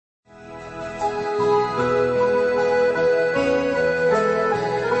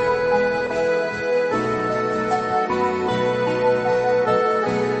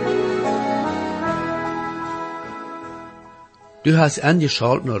Du hast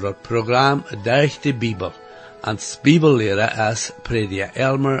angeschaltet naar het programma Durch de Bibel. Als Bibellehrer is prediker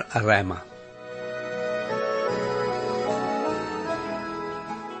Amos.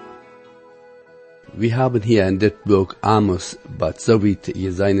 Wir haben hier in dit Buch Amos, but so wie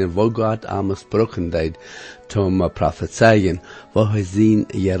je zijn wo Gott Amos broken deed, zum prophezeien, wo zien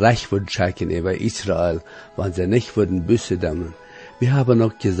je recht wird schicken über Israel, wann sie nicht würden Büsse dämmen. Wir haben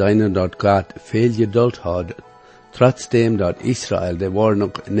auch gesehen, dass Gott viel Geduld hat, trotzdem, dass Israel die Wahl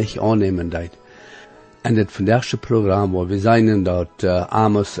noch nicht annehmen deed. En dit vandaagse programma, wo wir zijn, dass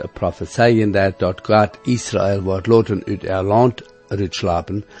Amos prophezeien deed, dass Gott Israel wordt laten uit land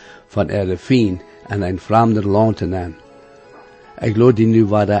uitslapen, van de Fien, en een vreemder land te nemen. Ik geloof die nu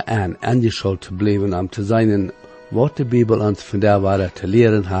waarde aangeschuld te blijven om te zijn wat de Bibel ons van der waarde te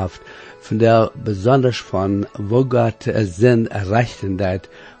leren heeft, van der besonders van wo Gott zin erreichen deed,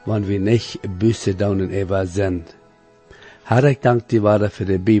 wanneer we niet büsse daunen over sind. Herr, ik dank die waarde voor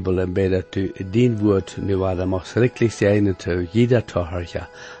de Bibel en bid dat u dien woord nu waarde mag schrikkelijk zijn te jeder toehoorder.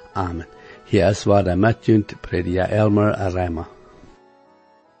 Amen. Hier is waarde met junt prediker Amos.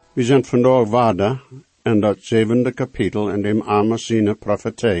 We zijn vandaag waarde in dat 7e kapitel in dem Amos zijn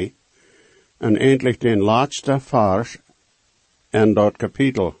profetie en eindelijk den laatste vers in dat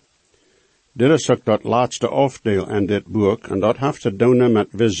kapitel. Dit is ook dat laatste afdeel in dit boek en dat heeft te doen met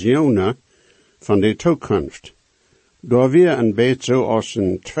visioenen van de toekomst. Door weer een beetje als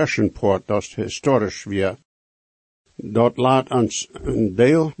een tussenpoort dat historisch weer, dat laat ons een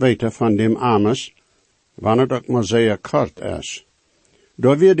deel weten van dem Amos, wanneer dat maar zeer kort is.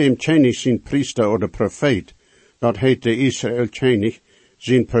 Door weer dem Tjenig zijn priester oder profeet, dat heet de Israël Tjenig,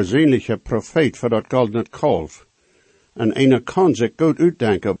 zijn persoonlijke profeet voor dat goldene kalf. En einer kan zich goed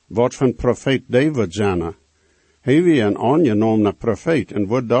uitdenken wat van profeet David zijn. Hij weer een aangenomen profeet en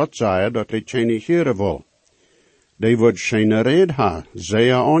wordt dat zeggen dat hij Tjenig heren wil. Die wordt geen red ha,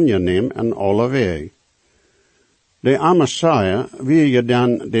 zeer aangeneem en alle wege. De Amos zei, wie je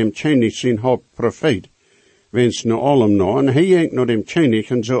dan dem Tjenig zijn hoop profeet, wens nu allem nou, en hij ain't no dem Tjenig,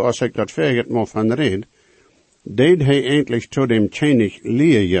 en zo als ik dat verget maar van red, deed hij eindelijk to dem Tjenig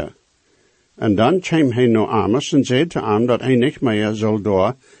leer. En dan kwam hij nu Amos en zei te hem dat hij niet meer zal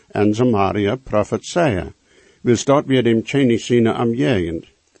door en Samaria profetseien. Wils dat weer dem Tjenig zijn am jegend.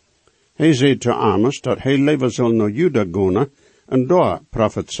 Hij zei te Amos dat hij leven zal naar Juda gaan en daar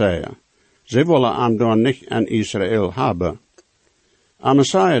profetseien. Ze willen hem daar niet in Israël hebben.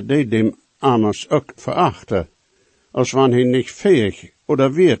 Amasia deed dem Amos ook verachten, als wanneer hij niet fähig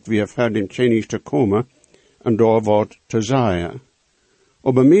oder weet weer voor dem Tjenig te komen en daar wat te zeggen.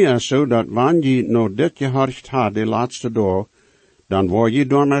 Aber meer is zo dat wanneer je nou dit gehorcht had de laatste dag, dan word je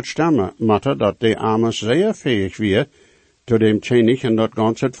door met stemmen, matter dat de Amos zeer fähig weer, te dem Tjenig en dat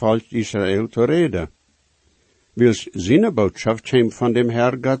ganze volk Israël te reden. Wils zijn boodschap kwam van dem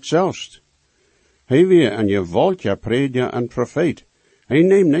Herr Gott zelfs. Hij weer een gewaltige prediker en profeet. Hij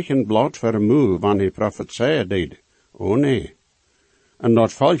neemt niet een blad voor een moe wanneer hij profetieën deed. Oh nee. En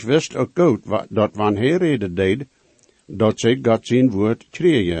dat volk wist ook goed dat wanneer hij reden deed, dat zij God zijn woord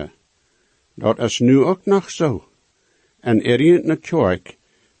kregen. Dat is nu ook nog zo. En in de kerk,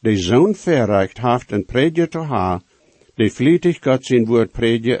 die zo'n verrecht heeft een prediker te hebben, die vlietig God zijn woord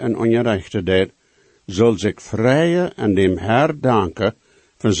prediken en ongerechte deed, zal zich vrijen en dem Herr danken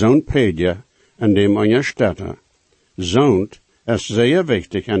voor zo'n prediker en dem ondersteunen. Zo'n is zeer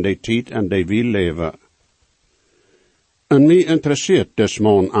wichtig in de tijd en de we leven. En mij interesseert des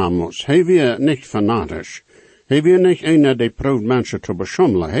man Amos. Hij weer niet fanatisch. Hij weer niet een die proud mensen te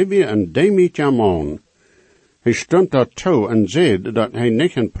beschummelen. Hij weer een demitisch man. Hij stond dat toe en zei dat hij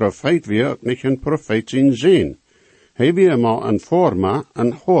niet een profeet weer, ook niet een profeet zien zien. Hij weer maar een forma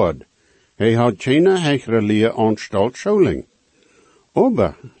en hoord. Hij had geen hegere leer aanstalt scholing.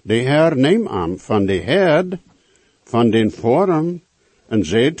 Aber de Herr neemt hem van de herd, van den forum, en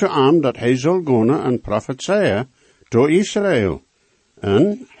zei te hem dat hij zal gaan en profetieën to Israël.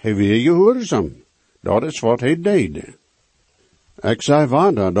 En hij weer gehoorzaam. Dat is wat hij deed. Ik zei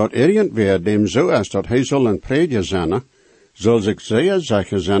waarder dat irgendwer dem zo is dat hij zal een prediker zijn, zal zich zeer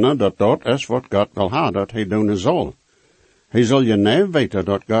zeker zijn dat dat is wat God wil hebben dat hij doen zal. Hij zal je niet weten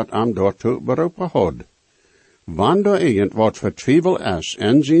dat God hem daartoe beroepen had. Wanneer irgend wat vertwijfel is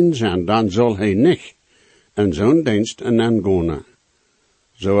in zijn zin, dan zal hij niet in zo'n dienst gaan.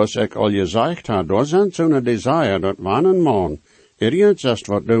 Zoals ik al gezegd heb, daar zijn zo'n desire dat wanneer een man ergens is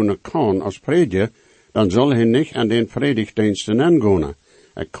wat doen kan als prediker, dan zal hij niet aan den predigtdiensten gaan.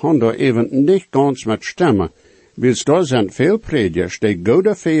 Ik kan daar even niet ganz met stemmen, wils daar zijn veel predikers die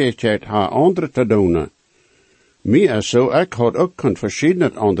goede fähigheid hebben andere te doen. Mij is zo, ik had ook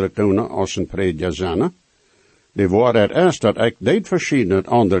verschillende andere doen als een prediker zijn. Die war het eerst dat ik deed verschiedene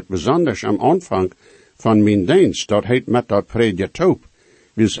andere, besonders am Anfang van mijn dienst, dat heet met dat predje toop,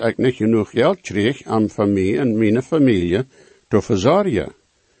 wils ik niet genoeg geld kreeg om voor mij en mijn familie te verzorgen.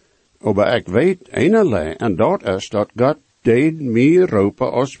 Maar ik weet eenerlei, en dat is dat God deed mij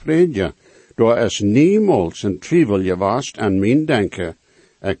roepen als predje. Door is niemals in twijfel geweest aan mijn denken.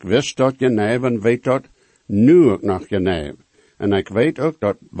 Ik wist dat Geneef en weet dat nu ook nog Geneef. En ik weet ook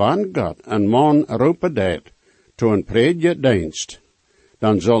dat wanneer God een man roepen deed, to een predje dienst,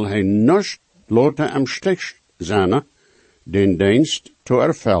 dan zal hij niet laten am stich zijn, den dienst te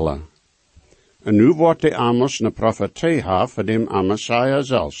ervullen. En nu wordt de Amos een profetie voor dem Messiah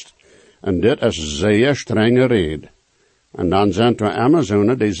zelfs. En dit is zeer strenge rede. En dan zijn er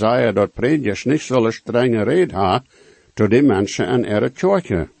Amazonen die zeggen dat predikers niet zullen strenge rede hebben tot die mensen in ihre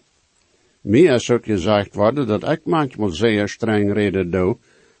kerken. Mij is ook gezegd worden dat ik manchmal zeer streng rede doe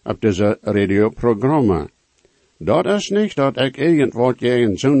op deze radioprogramma. Dat is niet dat ik irgendwat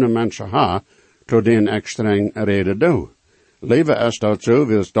tegen zo'n mensen ha, tot den ik streng rede doe. Liever is dat zo,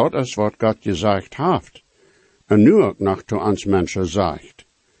 wils dat is wat God gezegd heeft. En nu ook nog to ons mensen zegt.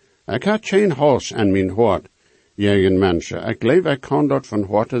 Ik had geen haast in mijn hart, tegen mensen. Ik leef, ik kan dat van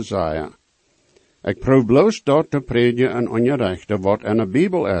harte zeggen. Ik proef bloos dat te predigen en ongerechte wat in de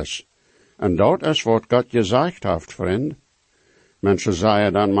Bijbel is. En dat is wat God gezegd heeft, vriend. Mensen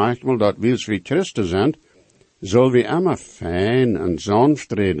zeggen dan manchmal dat wils wie Christen zijn, zullen we immer fijn en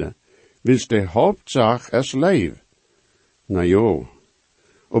sanft reden, wils de hoofdzaak is leef. Nou jo,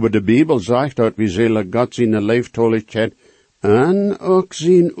 aber de Bijbel zegt dat we zullen God zijn leeftoligheid en ook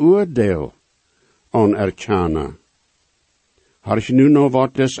zijn oordeel onerkennen. Had je nu nog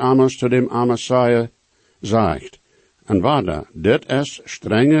wat des Amos to dem Messiah zegt? En waarde, dit is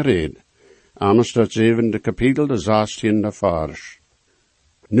strenge rede. Amos dat 7e kapitel, de 16e vers.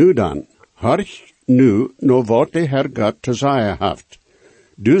 Nu dan, had nu nog wat de Heer God te zeggen heeft.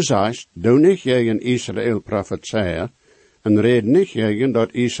 Du zegt, doe niet tegen Israël profetieën, en red niet tegen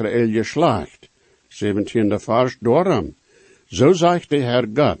dat Israël je slaagt. 17e vers, daarom. Zo zegt de Heer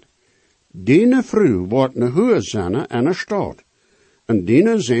God, diene vrouw wordt een huur zijn en een stad. En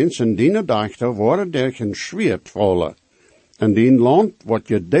diene zins en diene dachten worden durch een zwaard vallen. En dien land wordt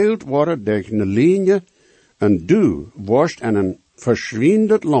gedeeld worden durch een linie, en du wordt in een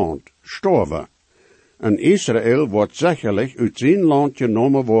verschwindend land sterven. En Israël wordt zekerlijk uit zijn land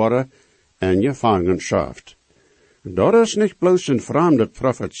genomen worden en gevangenschap. Dat is niet bloos een vreemde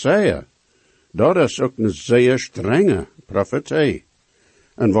profetie. Dat is ook een zeer strenge profetie.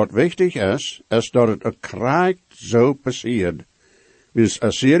 En wat wichtig is dat het ook krijgt zo passiert. Wils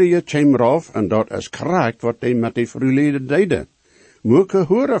Assyrië kwam eraf en dat is krijgt wat die met die vroegheden deden. Moeke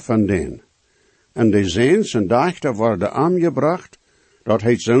horen van den. En die zins en dachten worden aangebracht, dat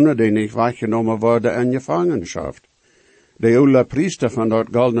heet zonen die niet weggenomen worden in gevangenschap. De oude priester van dat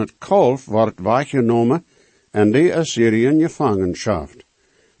goldene kalf wordt weggenomen en die Assyrië in gevangenschap.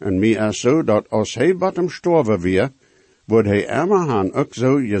 En mij is zo dat als hij wat hem storven weer, wordt hij immerhan ook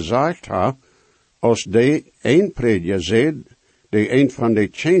zo gezegd hebben, als die een predje zegt, die een van de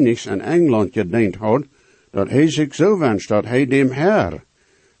Chinese in Engeland gediend had, dat hij zich zo wenst dat hij dem Heer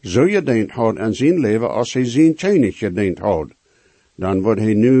zo gediend had in zijn leven als hij zijn Chinese gediend had. Dan wordt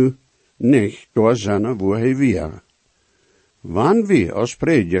hij nu niet door zijn waar hij weer. Wanneer we als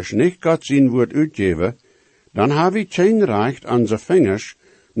predjers niet God zijn woord uitgeven, dan hebben we geen recht aan zijn vingers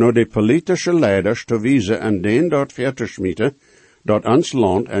naar de politische leiders te wijzen en den dat verder smieten, dat ons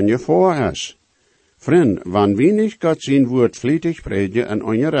land in je voor is. Vriend, wanneer we niet God zijn woord vlietig predigen en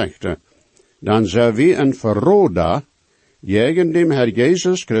ongerechte, dan zijn we een verroda tegen dem Herr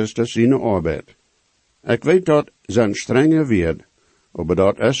Jezus Christus zijn arbeid. Ik weet dat zijn strenge woord, maar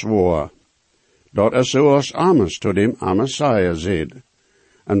dat is waar. Dat is zoals Amos to dem Messiah zegt.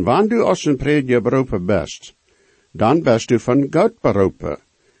 En wanneer du als een prediger beroepen bent, dan bent du van God beroepen,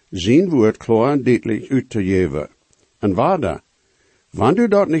 zijn woord klaar en duidelijk uit te geven. En waarde, wanneer du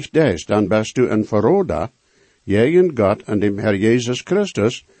dat niet deed, dan bent du een verroda, tegen God en dem Herr Jezus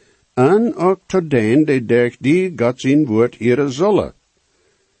Christus, en ook te den die durch die God zijn woord hier zullen.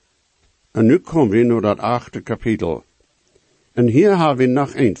 En nu komen we naar dat 8e kapitel. En hier hebben we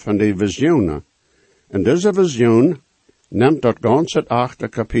nog een van die visioenen. En deze visioen neemt dat ganse 8e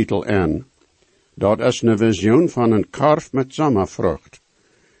kapitel in. Dat is een visioen van een karf met zomervrucht.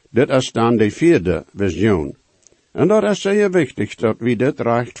 Dit is dan de 4e visioen. En dat is zeer wichtig dat we dit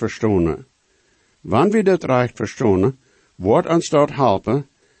recht verstaan. Wanneer we dit recht verstaan, wordt ons dat helpen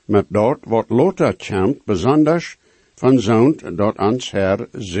met dat wat Lothar komt, besonders van zo'n dat ons Herr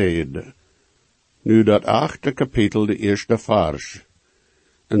zegt. Nu dat 8e kapitel, de 1e vers.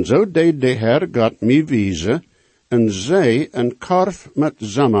 En zo deed de Herr God mij wijzen en zij een karf met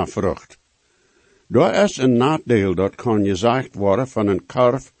zammervrucht. Daar is een nadeel dat kan gezegd worden van een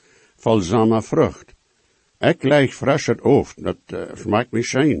karf vol zammervrucht. Ik leg frische hoofd, dat smaakt me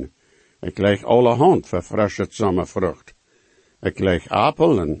schijn. Ik leg allerhand verfrischt zammervrucht. Ik leg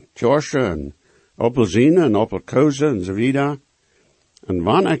appel en tjorsje en appelsine en appelkozen en zo wieder. En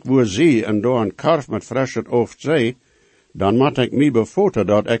wanneer ik woe zie en door een karf met frische hoofd zie, dan moet ik me befoten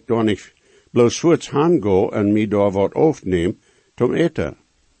dat ik door niet bloos voorts gaan go en me door wat hoofd neem zum eten.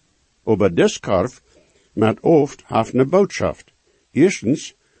 Aber dis karf met hoofd heeft een boodschap.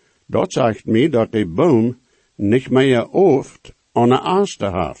 Eerstens, dat zegt me dat de boom niet meer hoofd aan de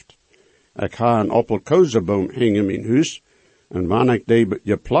aaste heeft. Ik ha een appelkozenboom hing in mijn huis, en wanneer ik die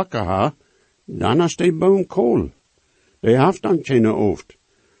geplakken ha, dan is die boom kool. Die heeft dan geen hoofd.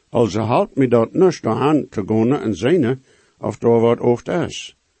 Also halt me dat nus aan te gaan en zien of daar wat hoofd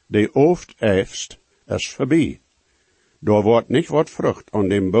is. Die hoofd eerst is voorbij. Daar wordt niet wat vrucht aan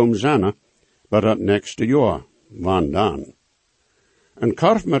dem boom zijn, maar dat nächste jaar. Wann dan? Een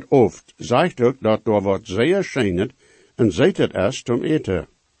karf met hoofd zegt ook dat daar wat zeer schijnet en zetet is om eten.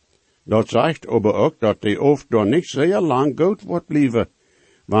 Dat zegt aber ook dat die hoofd daar niet zeer lang goed wordt blijven.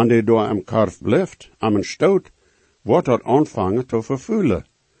 Wanneer die door een karf blijft, aan een stoot, wordt dat aanvangen te vervuilen.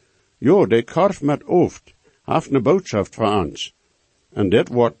 Jo, die karf met hoofd heeft een boodschap voor ons. En dit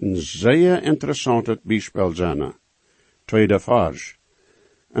wordt een zeer interessant bijspel zijn. Tweede vers.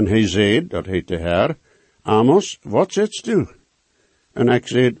 En hij zei, dat heet de Heer, Amos, wat zitst u? En ik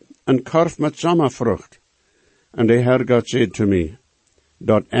zei, een karf met zammervrucht. En de Heer God zei te mij,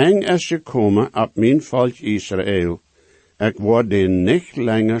 dat eng is gekomen op mijn volk Israël, ik word die niet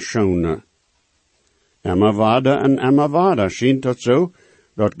langer schonen. Emmer waarde schijnt dat zo,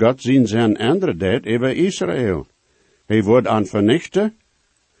 dat God zijn andere deed over Israël. Hij wordt aan vernichten,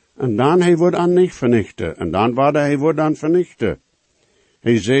 en dan hij wordt aan niet vernichten, en dan hij wordt aan vernichten.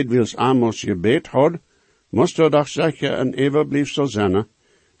 Hij zei, wils Amos gebed had, moest er doch zeggen en eeuwbliefsel zijn,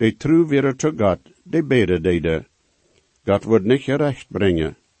 die trouw weer te God, die bede deden. God wordt niet gerecht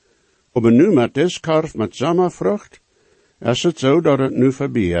brengen. Aber nu met dis karf met zammervrucht, is het zo dat het nu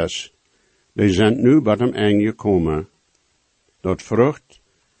voorbij is. Die zijn nu bij hem aangekomen. Dat vrucht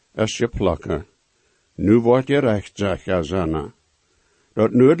is je plakken. Nu wordt je recht, zeg je zanna.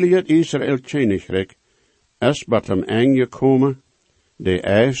 Dat noordelijke Israël Koninkrijk is bij hem aangekomen. De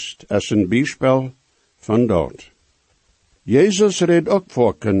eerst is een bijspel van dat. Jezus reed ook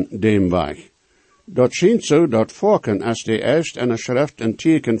volken dem weg. Dat schijnt zo dat volken is de eerst en de schrift een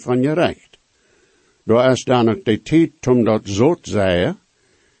teken van je recht. Daar is dan ook de tijd om dat zoot zeggen.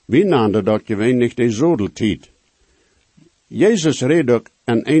 Wie nande dat gewöhnlich de zodeltijd. Jezus reed ook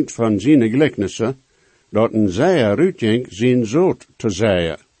een eind van zijn gelijkenissen, dat een zeer uitging zijn zoot te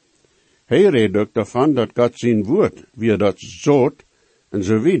zeggen. Hij reed ook daarvan dat God zijn woord, wie dat zoot, en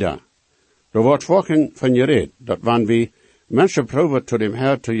zo wieder. Er wordt volgens van je reed, dat wanneer we mensen probeer tot dem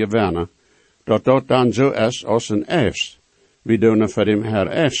Herr te gewinnen, dat dat dan zo is als een eerst. We doen voor dem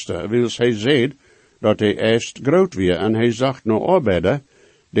Herr eerste, wils hij zegt, dat hij eerst groot weer, en hij zegt no arbeider,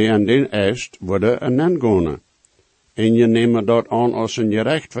 die aan den eerst worden en aangonen. En je neemt dat aan als een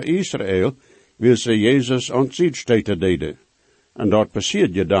gerecht voor Israël, wil ze Jezus aan zijdsteden deden. En dat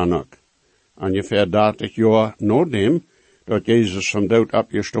passiert je dan ook. Ongeveer 30 jaar nadem, dat Jezus van dood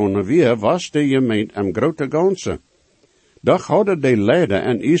opgestonden weer, was de gemeente am grote ganse. Doch hadden de leider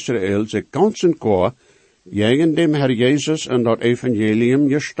in Israël zich ganzen koor, tegen dem Herr Jezus en dat evangelium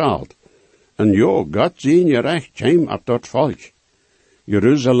gestalt. En jo, God zien je recht kwam op dat volk.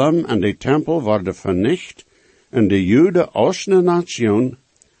 Jeruzalem en de tempel worden vernicht, en de Joden als een nation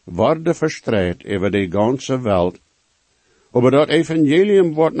worden verspreid over de ganze wereld. Aber dat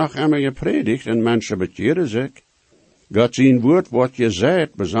evangelium wordt nog immer gepredigt en mensen bekeren zich. God zijn woord wordt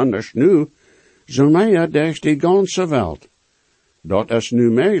gezegd, besonders nu, zo meer durch de ganze wereld. Dat is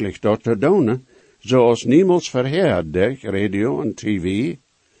nu mogelijk dat te doen, zoals niemals verheer durch radio en tv.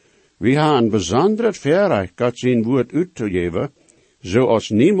 We hebben een bijzonder verrecht God zijn woord uit te geven, zoals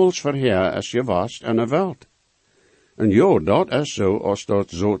niemals verheer is gewas in de wereld. En jo, dat is zo als dat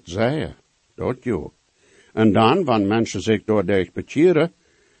zo zei. Dat jo. En dan, wanneer mensen zich doordat bekeren,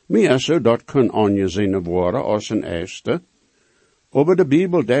 meer zo dat kan aangezien worden als een eerste. Aber de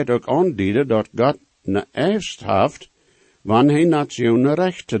Bibel deed ook aandienen dat God een eerst heeft, wanneer hij nationen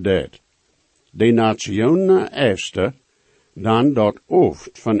rechten deed. De nationen eerste, dan dat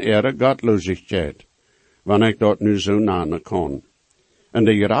hoofd van ihre godloosheid, wanneer ik dat nu zo namen kan. En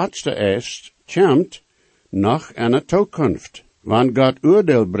de grootste eerst komt nog in de toekomst, wanneer God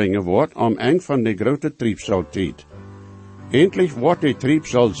oordeel brengen wordt om een van de grote triebsaltijd. Eindelijk wordt de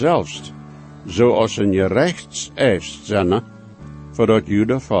triebsal zelfs zo als een gerechtseest zijn voor dat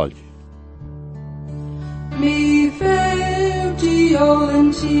judevolk. Me felt die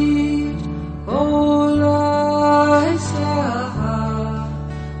olden tid,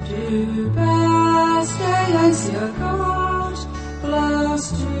 du bästa jag ser gott,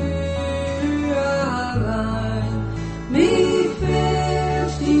 blåst du allein. Me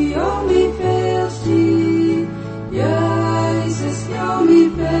felt die, oh me felt die, Jesus, ja me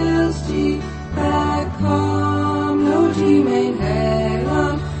felt die, där kom nå die mein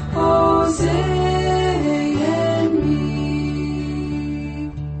Heiland, och sägen me.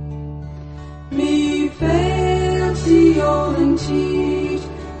 Me felt die olden tid,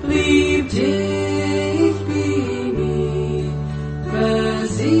 blieb dicht bei mir,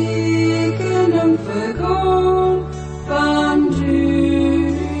 versiegen und vergång, wann du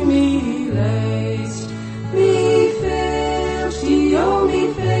mich lässt. Me fehlt die, oh me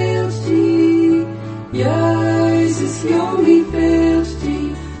fehlt die, Jesus, ja me fehlt die,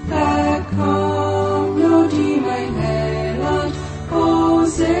 da komm nur die mein Heiland, oh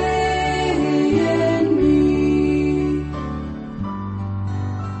sehen mich.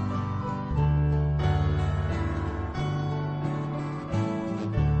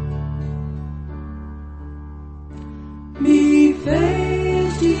 Me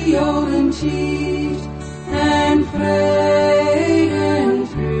fehlt die olden Tid, en vreden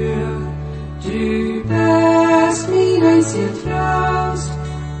für, du bist mein einzig Trost,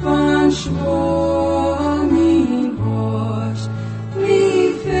 wann schwor mein Wort.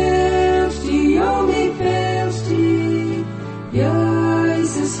 Me fehlt die, oh me fehlt die,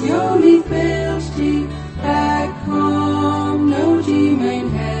 Jesus, ja me fehlt die, da komm no die mein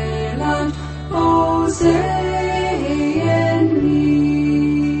Heiland, oh sehen mich.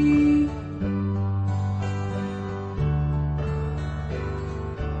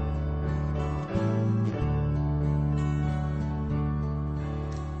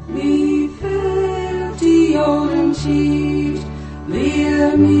 Me fehlt die olden Tid,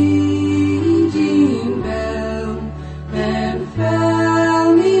 leer me din bel, men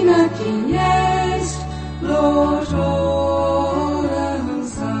fäll me med din gäst, låt åren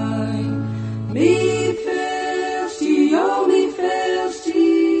sein. Me fehlt die, oh me fehlt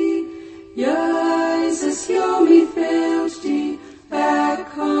die, Jesus, ja me fehlt die, där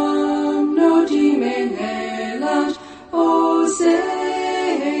kom nå die mein Heiland, oh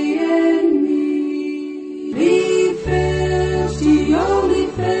sehen mich. Me fehlt die, oh me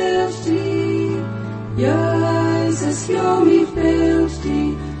fehlt die, Jesus, ja me fehlt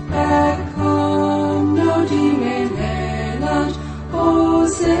die, där kom nå die mein Heiland, oh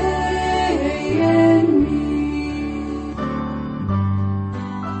sehen mich.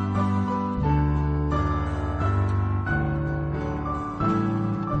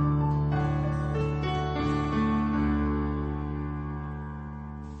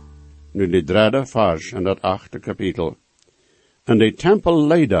 Nu de derde vers in dat 8e kapitel. En de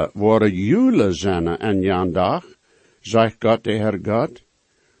tempelleider waren julezenne en jan dag, zegt God de Heer God.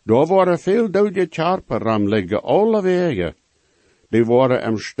 Daar waren veel dode charper am liggen alle wegen. Die waren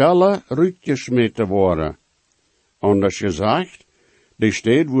im stelle uitgesmeten worden. Anders gezegd, de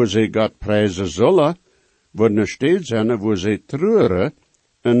stad wo ze God prijzen zullen, wordt een stad zijn wo ze treuren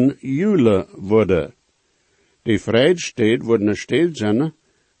en jule worden. De vrijstad wordt een stad zijn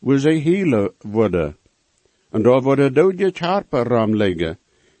wo ze hielen worden. En daar worden dode charper am liggen,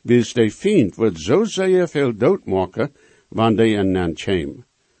 wils de fiend wordt zo zeer veel doodmaken, wanneer een nan kwam.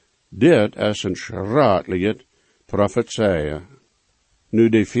 Dit is een schratelijk profetie. Nu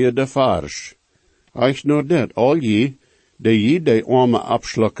de vierde vers. Eich nur dit, al je, de arme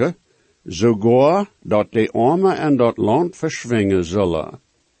abschlukken, sogar dat de arme en dat land verschwingen zullen.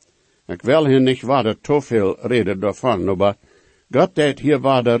 Ik wil hier niet wat te veel reden daarvan, maar God deed hier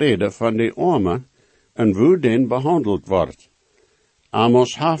wat de reden van de arme en hoe den behandeld wordt.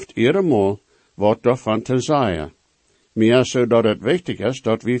 Amos heeft eenmaal wat daarvan te zeggen. Meer zodat het wichtig is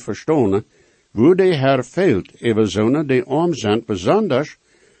dat we verstaan, hoe de Heer veelt, even zonen die arm zijn, besonders,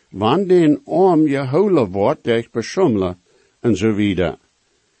 wanneer den arm gehouden wordt, die beschummelen, en zo wieder.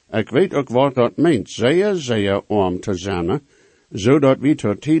 Ik weet ook wat dat meent, zeer arm te zijn, zodat we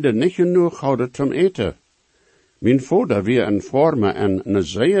tot tijden niet genoeg houden te eten. Mijn vader weer een vorme en een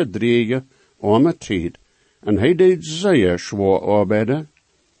zeer dreige arme tijd, en hij deed zeer zwaar arbeiden.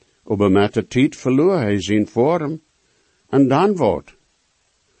 Maar met de tijd verloor hij zijn vorm. En dan wat?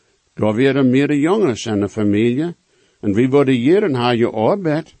 Daar waren meer jongens in de familie, en wie worden jaren haar je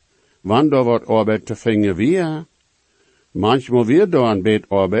arbeid, wanneer daar wat arbeid te vinden weer. Manchmal weer daar een beetje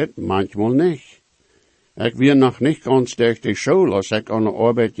arbeid, manchmal niet. Ik weer nog niet ganz durch die Schule, als ik aan de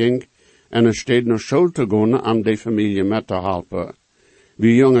arbeid ging, en er steed nog schuld te gaan om die familie met te helpen.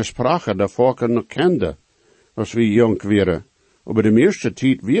 Wie jonge sprachen de volken nog kende, als wie jong waren, aber de meeste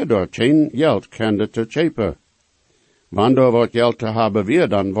tijd weer door geen geld kende te chepen. Wanneer wat geld te hebben weer,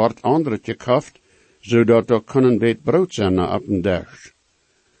 dan wordt andere gekocht, zodat er kunnen beet brood zijn op een dag.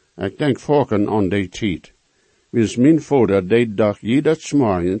 Ik denk volken aan die tijd. Wils mijn vader deed dag ieders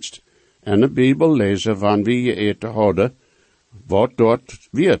morgens en de Bijbel lezen van wie je eten hadden, wat dort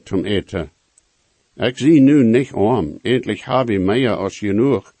weer zum eten. Ik zie nu niet om, endlich heb ik meer als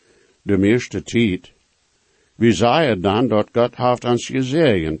genoeg, de meeste tijd. We zeiden dan dat God heeft ons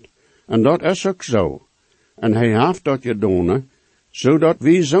gezegend, en dat is ook zo. En hij heeft dat gedaan, zodat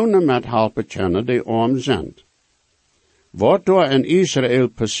we zonen met helpen kunnen die arm zijn. Wat door in Israël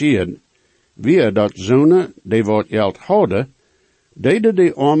passiert, weer dat zonen die wat geld hadden, deden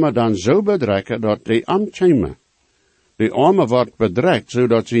die armen dan zo bedrekken dat die amtjemen. Die armen wordt bedrekt,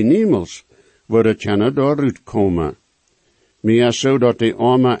 zodat ze niemals worden kunnen dooruit komen. Meer zodat die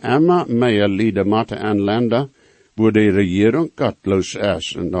armen immer meer lijden moeten en landen, waar de regering goedloos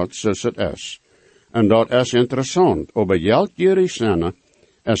is, en dat is het is. En dat is interessant, aber geldgierig zijn,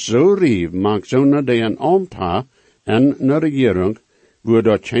 is zo rief, maakt zonen die een ambt hebben, en een regering, waar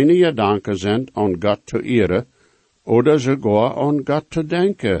dat geen gedanken zijn aan God te eren, oder sogar aan God te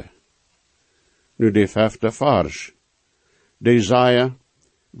denken. Nu die 5e vers. Die zei,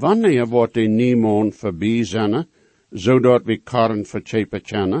 wanneer wordt die niemand voorbij zijn, zodat we karren verchepen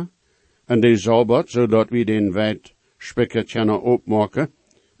kunnen, en die zalbert, zodat we den wijd spikken kunnen opmaken,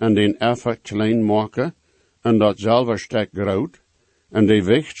 en den effe klein maken, en dat zelve stek groot, en die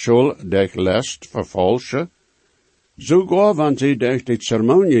wicht zal dich lest vervalschen, sogar wanneer ze durch die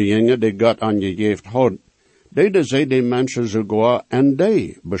ceremonie gingen die God aangegeven had, deden zij die mensen sogar en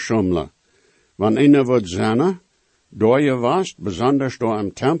die beschummelen. Wanneer een wordt zijn, door je was, besonders door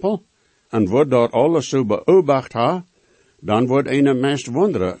een tempel, en wordt dat alles zo beobacht ha, dan wordt een meest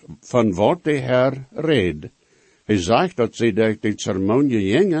wonderen van wat de Heer reed. Hij zegt dat ze durch die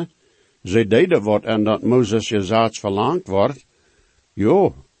ceremonie gingen, ze deden wat en dat Moses gezegd verlangt wordt,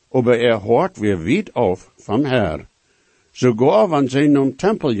 jo, aber hoort weer wiet af van Heer. Sogar wanneer ze in een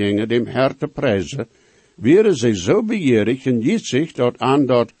tempel gingen dem Heer te prijzen, waren ze zo begeerig en jitzig dat aan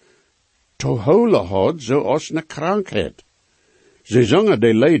dat te holen had, zoals een krankheid. Ze zongen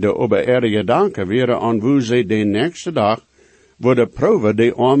de leden over erge danken waren aan hoe ze de nächste dag worden proeven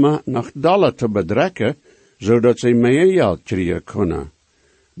de armen nog dollar te bedrekken, zodat ze meer geld krijgen kunnen.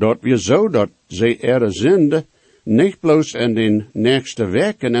 Dat weer zo dat ze ihre zinde niet bloos in de nächste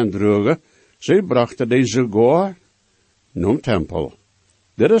weken en droegen, ze brachten die sogar naar tempel.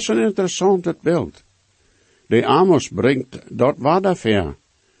 Dit is een interessant beeld. De Amos brengt dat wat affair.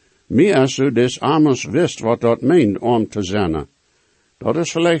 Meer zo des Amos wist wat dat meent om te zijn. Dat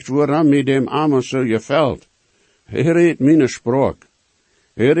is vielleicht waarom mij dem Amos zo gefällt. Hij redt mijn spraak.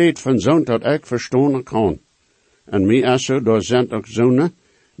 Hij redt van zo'n dat ik verstaan kan. En mij zo, daar zijn ook zonen,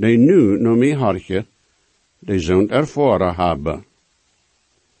 die nu naar mij hartje, die zo'n ervaren hebben.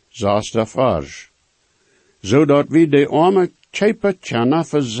 6e vers. Zodat we de arme chepen kunnen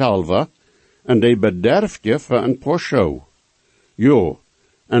verzelven, en die bederft je voor een paar show. Jo,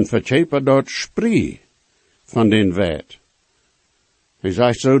 en verchepen dat spree van den wet. Hij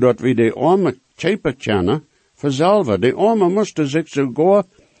zegt zo dat we de arme chepen kunnen verzelven. De arme moesten zich sogar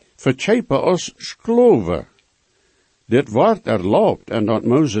verchepen als skloven. Dit wordt erlaubt en dat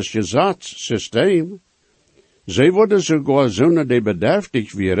Moses gezegd systeem. Zij worden sogar zonen die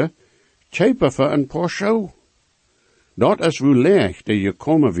bederftig werden, chepen voor een paar show. Dat is hoe leeg die je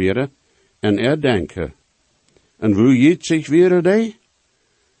komen werden en denken. En hoe jiet zich weer die?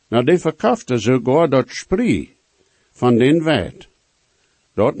 Nou, die verkafte sogar dat spree van den wet.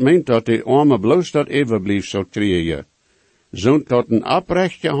 Dat meent dat de arme bloos dat overblief zal krijgen, zodat een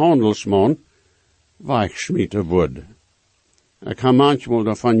oprechte handelsman wegschmieten wordt. Ik heb manchmal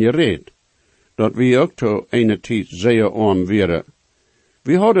daarvan gereed, dat we ook to eine tijd zeer arm waren.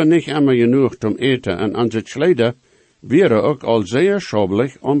 We hadden niet immer genoeg om eten en onze kleden waren ook al zeer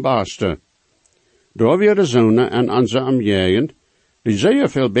schabbelig om basten. Daar waren zonen en onze omgeving, die zeer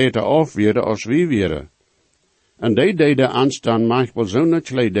veel beter af waren als we waren. En die deden ons dan manchmal zo'n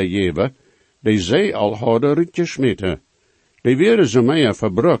kleden geven, die zij al hadden uitgesmeten. Die waren zo meer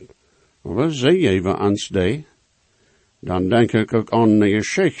verbruikt, maar zij geven ons die. Dan denk ik ook aan een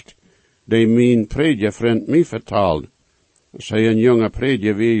geschichte, die mijn predjevriend mij vertelde. Als hij een jonge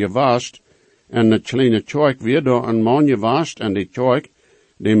predje weer was, en het kleine tjoik weer door een man was, en die tjoik,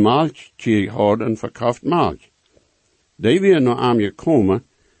 die melk had en verkauft melk. Die weer naar hem gekomen,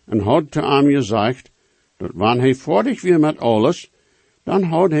 en had te hem gezegd, dat wanneer hij vorig weer met alles, dan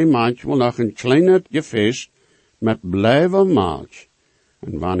houdt hij manchmal nog een kleiner gefeest met blijven malch.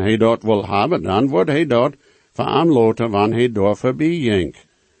 En wanneer hij dat wil hebben, dan wordt hij dat veranloten wanneer hij door voorbij ging.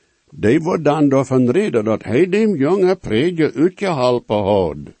 Die wordt dan daarvan reden dat hij dem jonge prediker uitgeholpen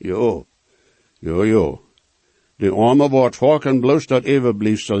had. Jo. De arme wordt volken bloos dat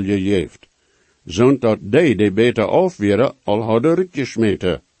evenbliefsel gegeeft. Zond dat die beter afweren, al hadden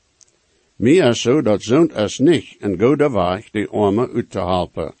uitgesmeten. Meer zo dat zond es niet een goede weg die arme uit te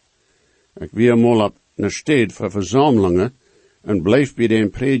helpen. Ik weer mal op een stad voor verzamelingen en bleef bij den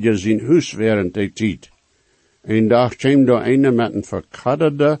prediker zijn huis während die tijd. Een dag kwam daar een met een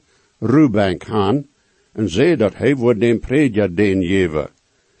verkadderde ruwbank aan en zei dat hij voor den prediker den geven.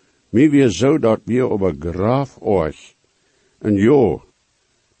 Mij weer zo dat we over graaf oog. En jo,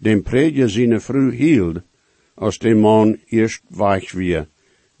 den prediker zijn vrouw hield, als de man eerst weg weer.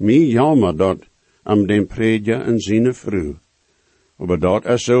 Mij jammer dat am den prediker en zijn vrouw. Maar dat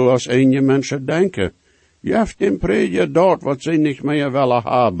is zo als een mensen denken. Je hebt den prediker dat wat ze niet meer willen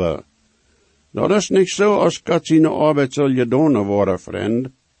hebben. Dat is niet zo als God zijn arbeid zal gedaan worden, vriend.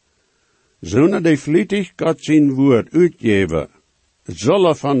 Zonder die vlietig God zijn woord uitgeven,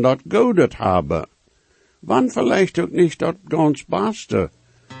 zullen van dat godet hebben. Want vielleicht ook niet dat ganz beste.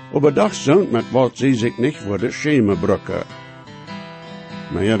 Aber dat zond met wat ze zich niet voor de schämen brukken.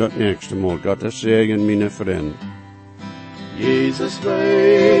 Maar ja, dat nächste Mal, Gottes Segen, meine Freund. Jesus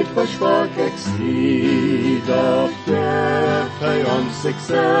weet, hoe schwach ik zie, doch geeft hij ons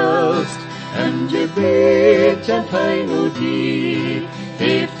zichzelf, en gebet kent hij nu die,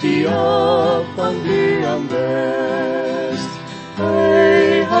 heeft die op van die am best.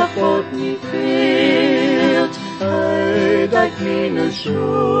 Hij hat God niet veelt, hij dekt meine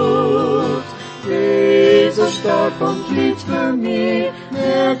schuld. Jezus starb und litt für mich,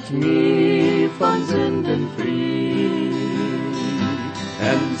 merkt mich von Sünden frei.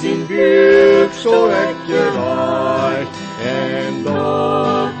 En zijn buik zo echt gereicht, en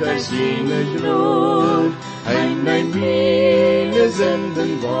doch der seine Grund, ein meine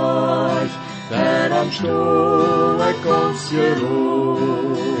Sünden weich, der am Stuhl kommt's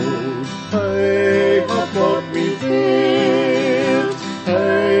geruht. Hey, hat Gott mich fehlt,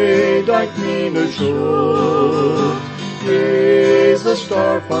 hey, dank meine Schuld. Jesus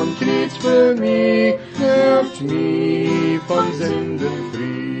starb am Kreuz für mich, macht mich von Sünden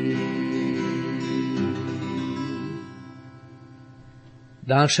frei.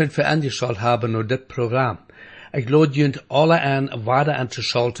 Dankeschön für angeschaut haben und das Programm. Ich lade junt alle an, weiter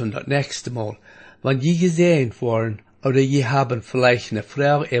anzuschalten das nächste Mal. Wenn die gesehen worden, oder je haben vielleicht eine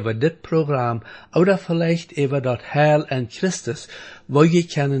Frage über das Programm, oder vielleicht über das Heil an Christus, wo je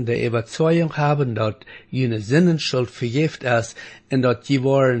können die Überzeugung haben, dass jene Sinnenschuld vergift ist, und dass je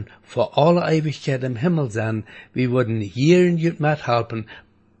wollen für alle Ewigkeit im Himmel sein, wir würden hier in jut mithelfen,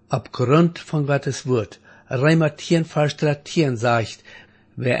 aufgrund von Gottes Wort. Römer 10, Vers 13 sagt,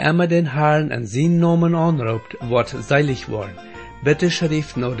 wer immer den Herrn an seinen Namen anruft, wird selig worden. Bitte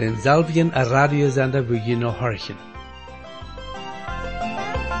schrift noch den selben Radiosender, wo je noch horchen.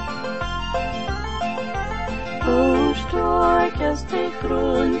 O stark ist der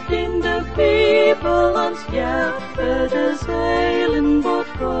Grund in der Bibel ans ja, für das Heilen, was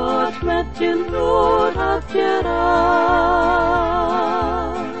Gott mit den Not hat gerat.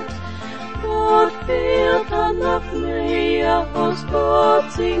 Gott fehlt dann noch mehr, aus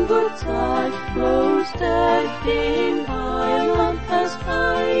Gott sein gut zeigt, bloß der den Heiland es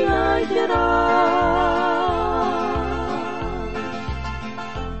keiner gerat.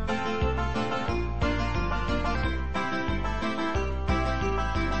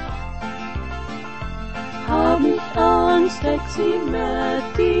 Hab nicht Angst, ich sie mit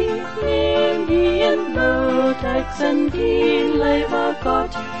dir, nehm die in Not, ich send die, lieber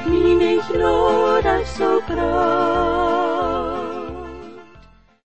Gott, mich nicht nur